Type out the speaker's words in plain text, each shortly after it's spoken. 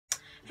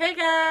Hey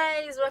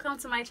guys, welcome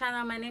to my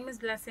channel. My name is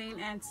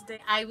Blessing and today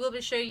I will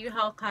be showing you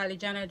how Kylie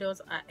Jenner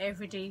does her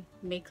everyday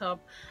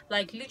makeup.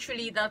 Like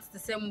literally that's the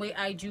same way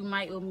I do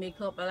my own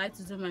makeup. I like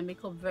to do my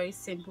makeup very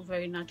simple,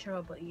 very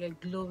natural, but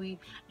yet glowy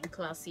and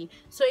classy.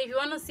 So if you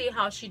want to see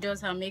how she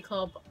does her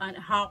makeup and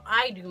how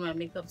I do my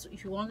makeup, so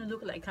if you want to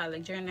look like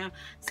Kylie Jenner,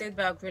 sit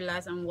back,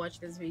 relax and watch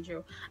this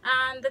video.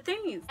 And the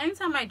thing is,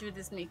 anytime I do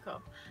this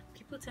makeup,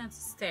 people tend to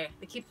stare.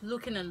 They keep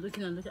looking and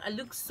looking and looking. I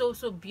look so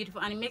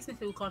beautiful and it makes me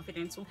feel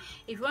confident. So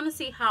if you want to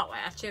see how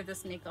I achieve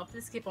this makeup,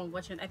 please keep on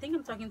watching. I think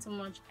I'm talking too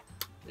much.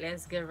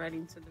 Let's get right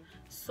into it.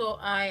 So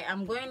I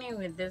am going in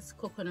with this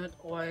coconut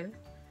oil,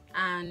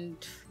 and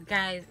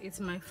guys, it's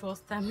my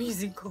first time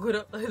using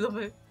coconut oil on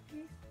my face.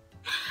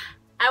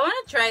 I want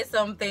to try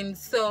something,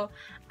 so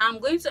I'm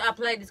going to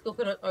apply this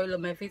coconut oil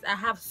on my face. I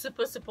have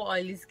super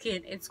oily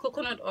skin. It's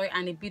coconut oil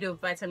and a bit of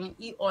vitamin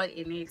E oil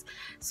in it,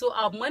 so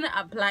I'm going to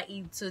apply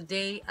it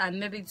today and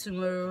maybe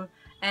tomorrow.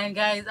 And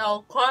guys,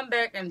 I'll come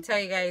back and tell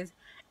you guys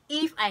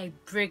if I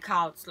break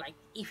out, like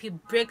if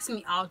it breaks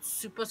me out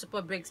super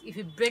breaks, if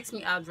it breaks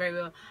me out very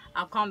well,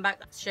 I'll come back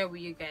and share with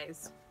you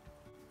guys.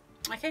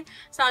 Okay,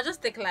 so I'll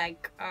just take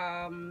like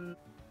 2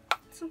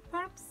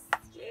 pumps,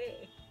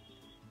 yeah,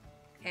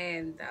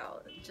 and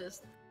I'll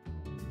just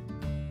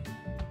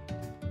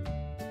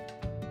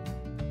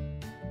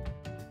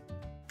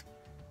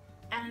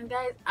and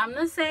guys, I'm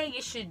not saying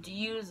you should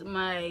use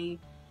my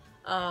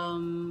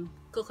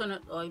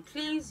coconut oil.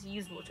 Please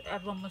use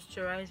whatever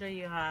moisturizer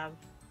you have.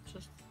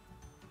 Just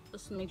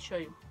make sure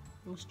you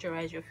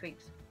moisturize your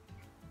face.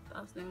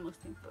 That's the most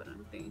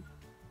important thing.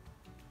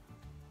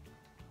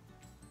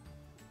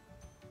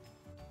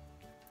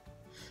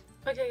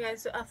 Okay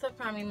guys, so after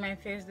priming my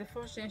face, the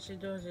first thing she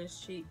does is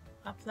she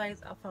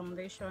applies a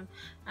foundation,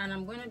 and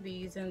I'm going to be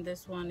using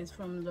this one. It's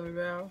from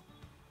L'Oreal,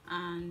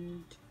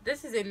 and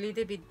this is a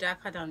little bit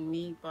darker than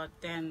me, but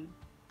then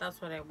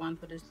that's what I want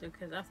for this look,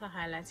 because after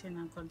highlighting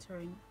and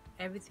contouring,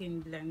 everything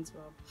blends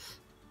well.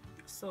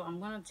 So I'm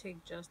gonna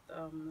take just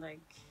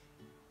like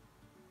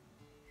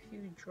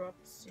few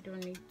drops. You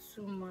don't need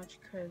too much,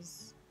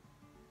 because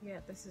yeah,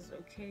 this is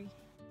okay.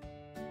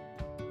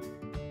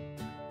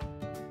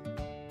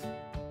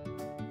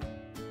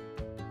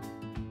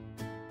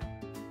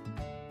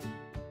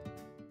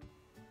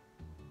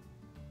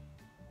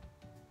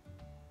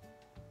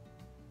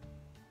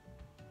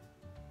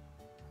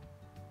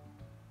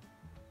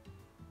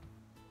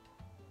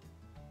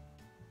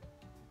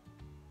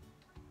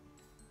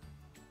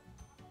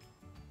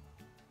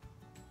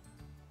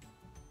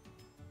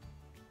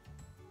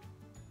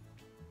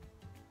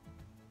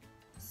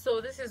 So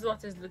this is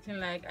what it's looking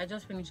like. I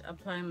just finished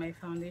applying my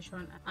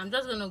foundation. I'm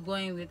just gonna go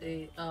in with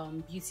a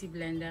beauty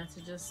blender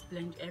to just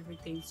blend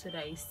everything so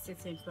that it's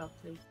sitting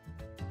properly.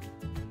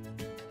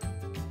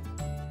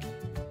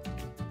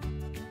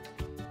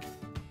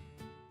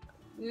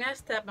 Next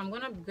step, I'm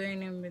gonna be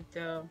going in with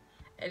the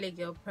LA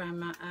Girl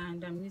primer,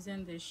 and I'm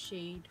using the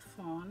shade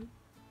Fawn.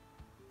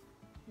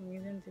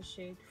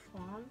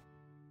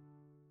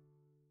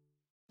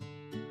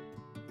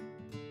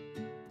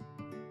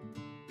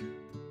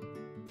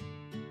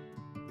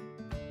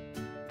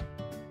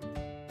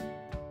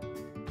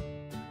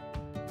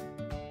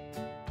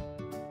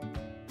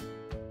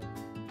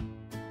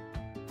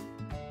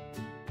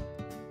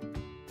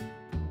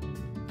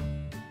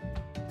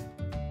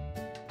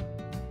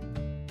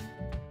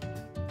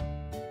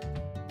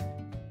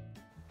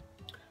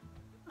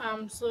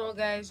 So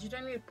guys, you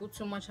don't need to put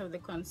too much of the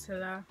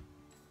concealer.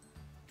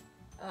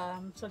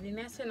 So the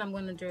next thing I'm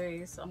going to do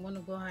is I'm going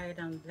to go ahead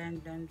and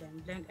blend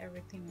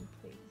everything in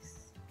place.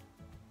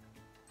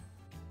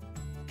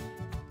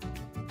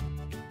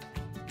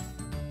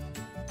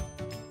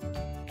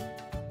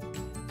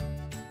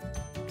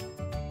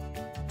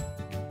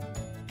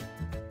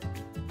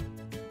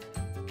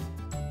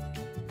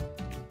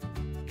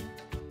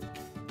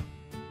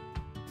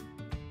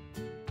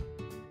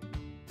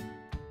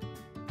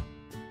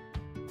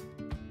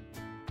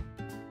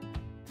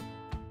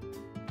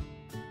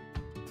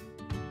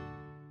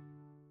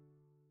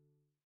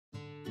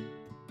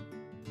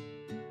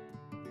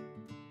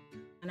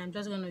 And I'm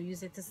just going to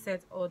use it to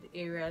set all the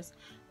areas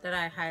that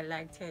I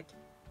highlighted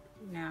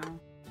now.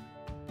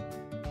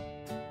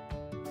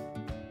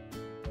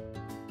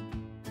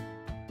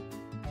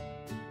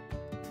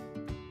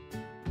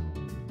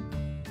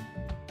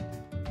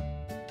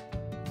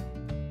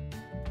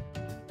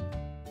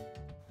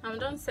 I'm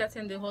done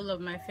setting the whole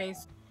of my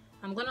face.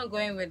 I'm gonna go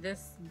in with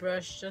this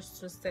brush just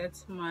to set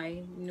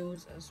my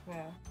nose as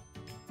well.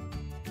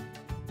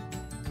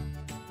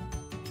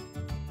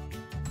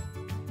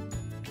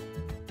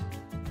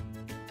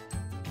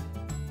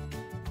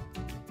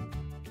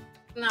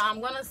 Now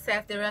I'm gonna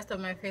set the rest of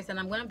my face, and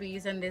I'm gonna be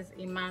using this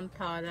Iman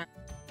powder.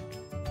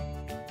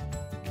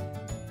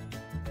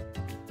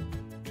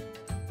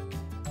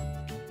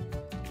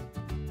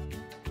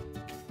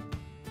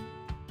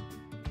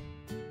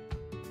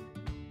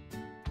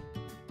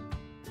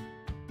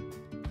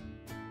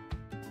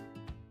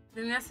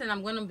 The next thing,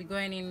 I'm going to be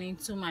going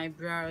into my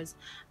brows,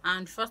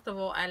 and first of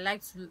all I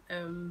like to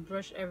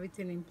brush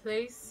everything in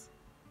place.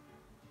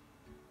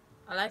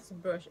 I like to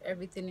brush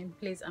everything in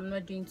place. I'm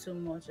not doing too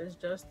much. It's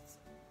just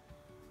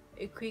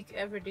a quick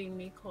everyday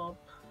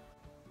makeup.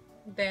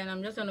 Then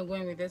I'm just gonna go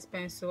in with this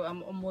pencil.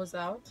 I'm almost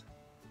out.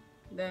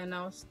 Then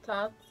I'll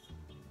start.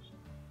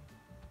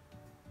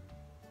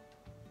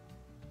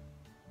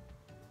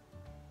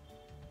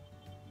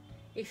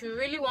 If you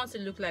really want to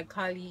look like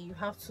Kylie, you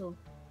have to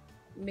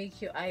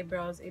make your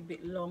eyebrows a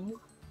bit long.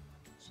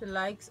 She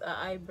likes her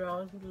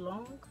eyebrows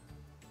long,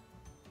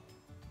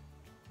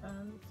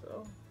 and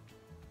so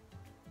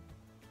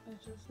I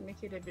just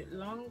make it a bit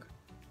long.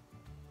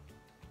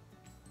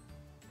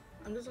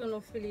 I'm just gonna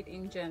fill it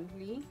in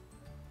gently.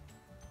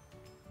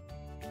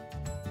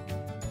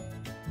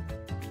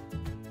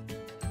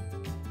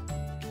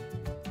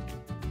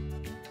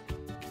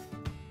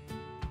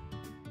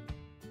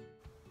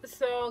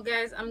 So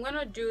guys, I'm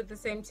gonna do the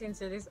same thing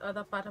to this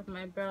other part of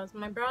my brows.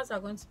 My brows are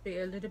going to be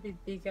a little bit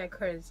bigger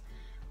because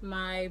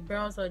my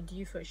brows are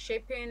due for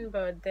shaping,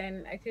 but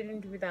then I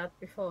couldn't do that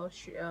before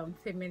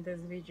filming this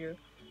video.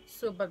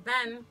 So but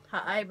then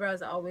her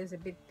eyebrows are always a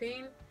bit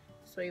thin,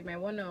 so you might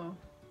want to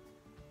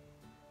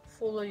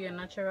follow your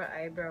natural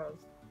eyebrows.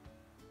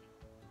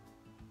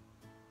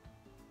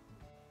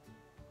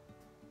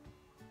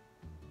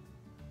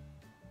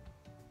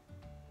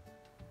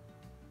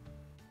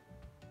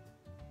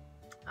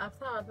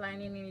 After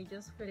outlining it, you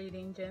just fill it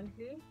in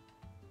gently.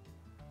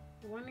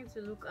 You want it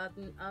to look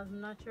as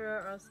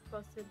natural as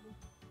possible.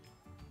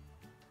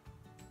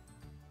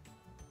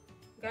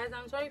 Guys,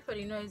 I'm sorry for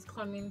the noise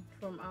coming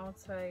from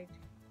outside.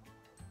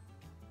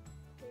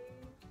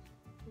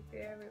 Please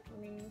bear with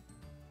me.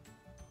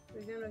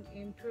 We're gonna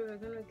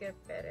improve, we're gonna get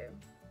better.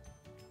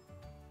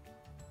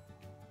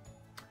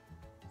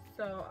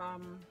 So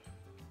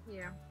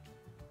yeah,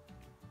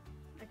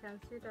 I can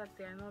see that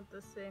they are not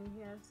the same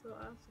here, so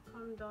I have to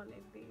come down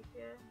a bit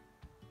here.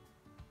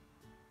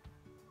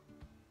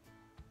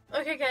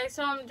 Okay guys,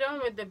 so I'm done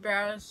with the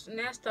brows.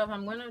 Next up,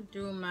 I'm gonna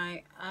do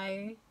my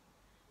eye,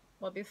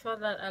 but before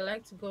that I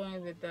like to go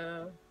in with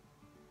the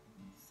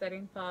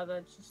setting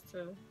powder just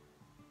to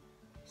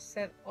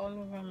set all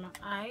over my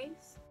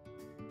eyes.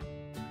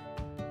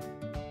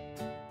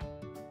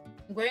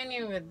 I'm going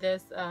in with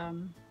this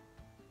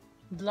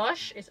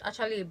blush. It's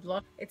actually a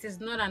blush. It is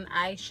not an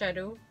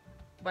eyeshadow,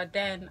 but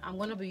then I'm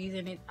going to be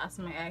using it as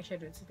my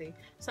eyeshadow today.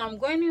 So I'm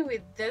going in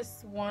with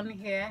this one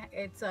here.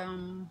 It's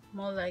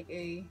more like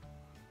a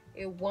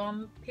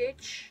warm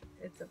peach.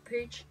 It's a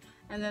peach.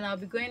 And then I'll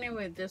be going in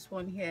with this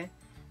one here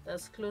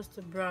that's close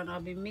to brown.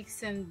 I'll be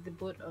mixing the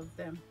both of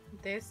them,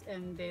 this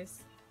and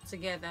this,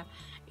 together.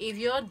 If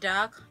you're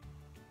dark,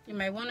 you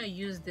might want to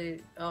use the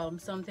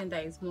something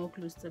that is more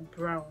close to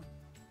brown.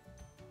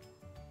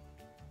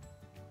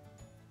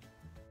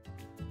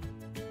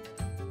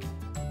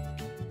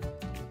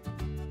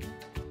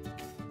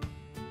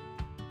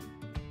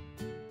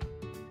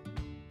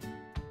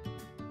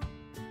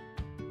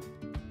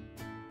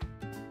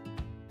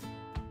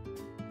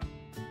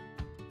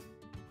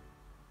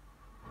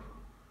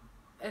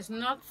 It's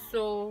not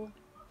so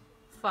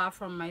far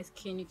from my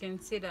skin. You can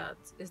see that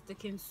it's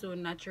looking so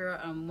natural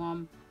and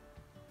warm.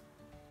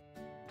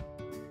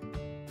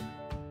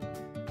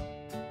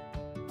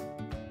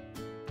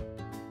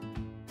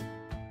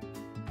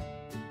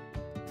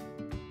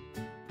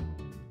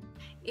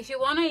 If you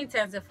want to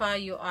intensify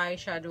your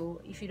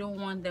eyeshadow, if you don't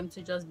want them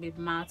to just be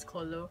matte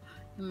color,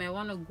 you might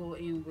want to go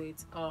in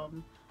with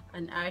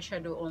an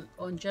eyeshadow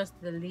on just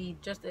the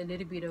lid, just a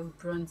little bit of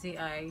bronzy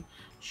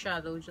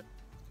eyeshadow.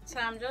 So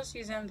I'm just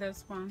using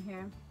this one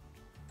here,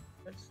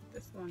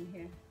 this one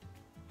here.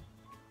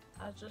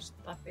 I'll just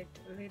tap it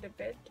a little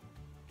bit,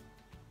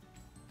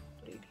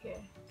 put it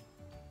here,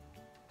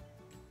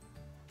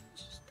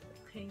 just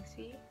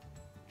pinky,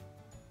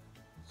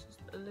 just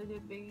a little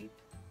bit,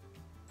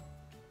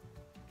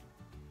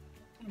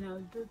 and I'll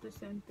do the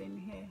same thing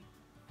here.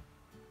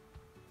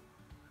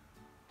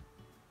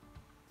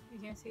 You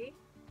can see.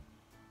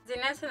 The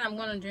next thing I'm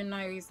going to do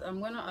now is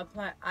I'm going to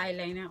apply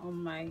eyeliner on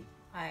my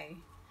eye.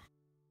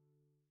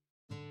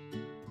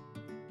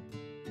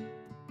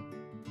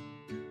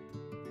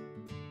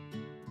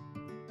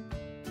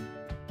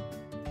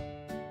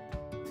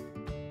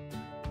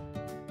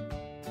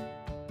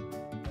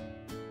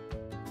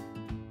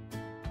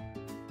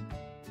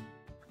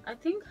 I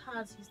think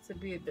hers used to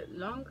be a bit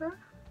longer,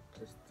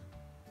 just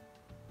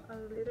a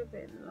little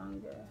bit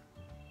longer.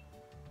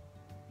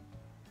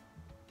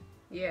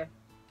 Yeah.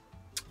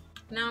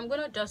 Now I'm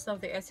gonna dust off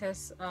the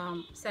excess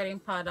setting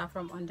powder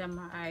from under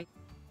my eye.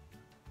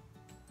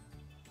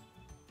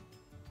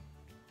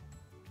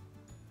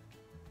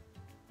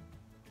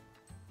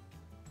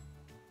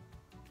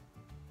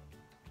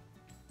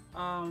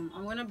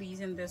 I'm gonna be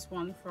using this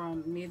one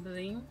from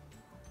Maybelline.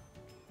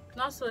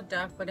 Not so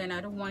dark, but then I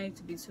don't want it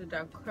to be too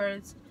dark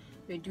because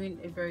we're doing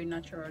a very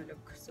natural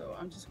look, so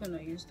I'm just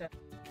gonna use that.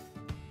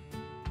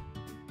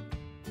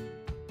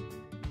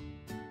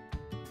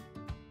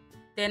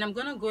 Then I'm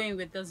gonna go in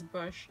with this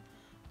brush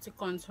to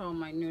contour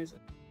my nose.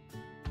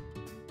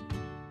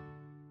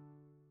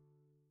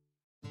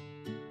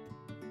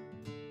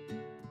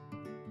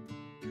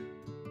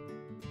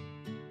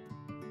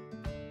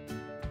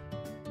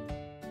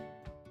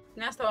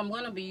 Next up, I'm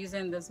going to be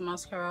using this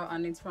mascara,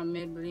 and it's from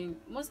Maybelline.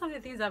 Most of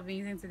the things I've been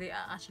using today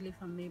are actually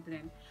from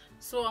Maybelline.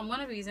 So I'm going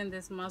to be using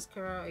this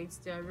mascara. It's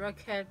the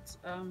Rocket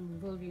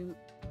Volume.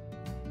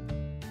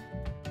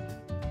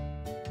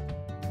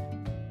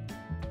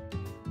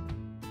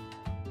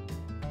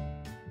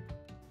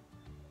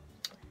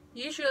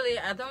 Usually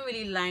I don't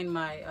really line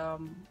my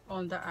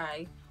under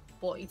eye,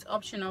 but it's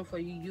optional for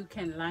you. You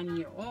can line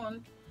your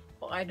own,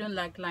 but I don't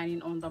like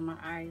lining under my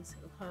eyes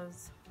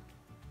because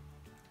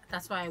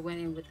that's why I went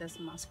in with this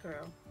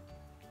mascara.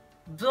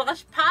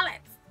 Blush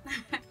palette.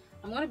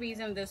 I'm going to be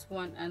using this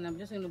one, and I'm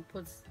just going to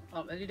put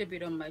a little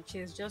bit on my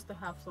chest just to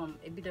have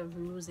a bit of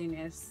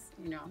rosiness,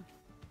 you know.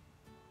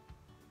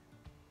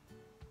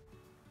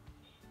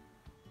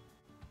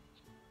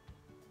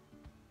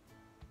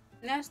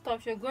 Next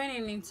up, you're going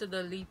in into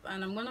the lip,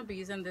 and I'm going to be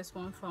using this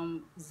one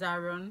from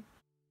Zaron.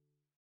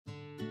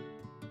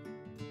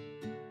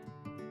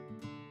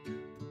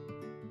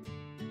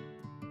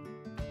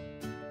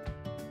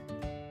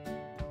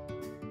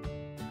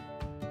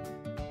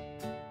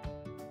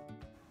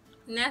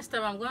 Next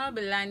up, I'm going to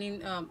be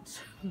lining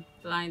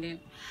blinding.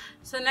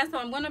 So next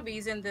up, I'm going to be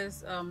using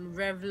this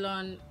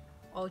Revlon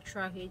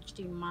Ultra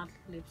HD matte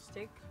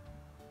lipstick.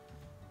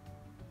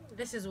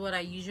 This is what I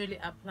usually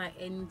apply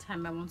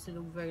anytime I want to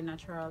look very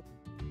natural.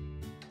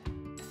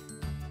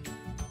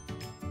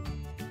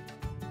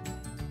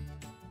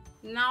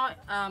 Now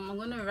I'm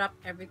going to wrap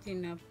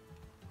everything up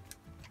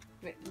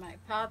with my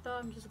powder.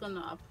 I'm just going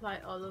to apply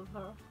all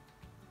over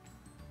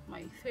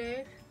my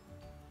face.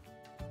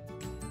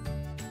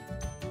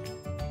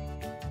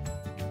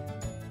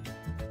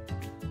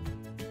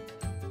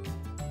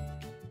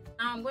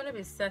 Now I'm going to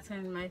be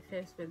setting my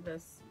face with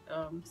this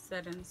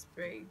setting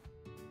spray.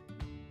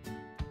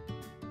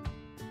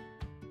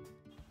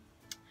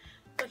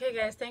 Okay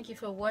guys, thank you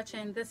for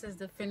watching. This is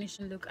the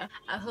finishing look.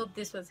 I hope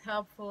this was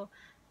helpful.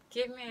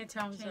 Give me a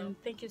thumbs up.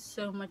 Thank you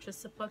so much for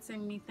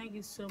supporting me. Thank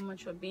you so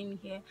much for being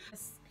here.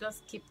 Let's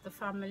just keep the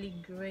family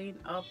growing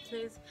up.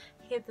 Please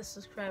hit the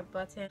subscribe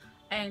button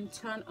and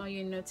turn on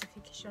your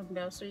notification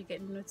bell so you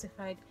get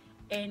notified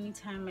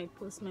anytime I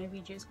post my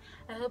videos.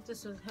 I hope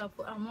this was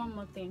helpful. And one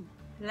more thing,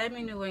 let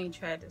me know when you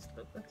try this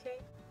look. Okay,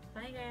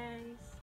 bye guys.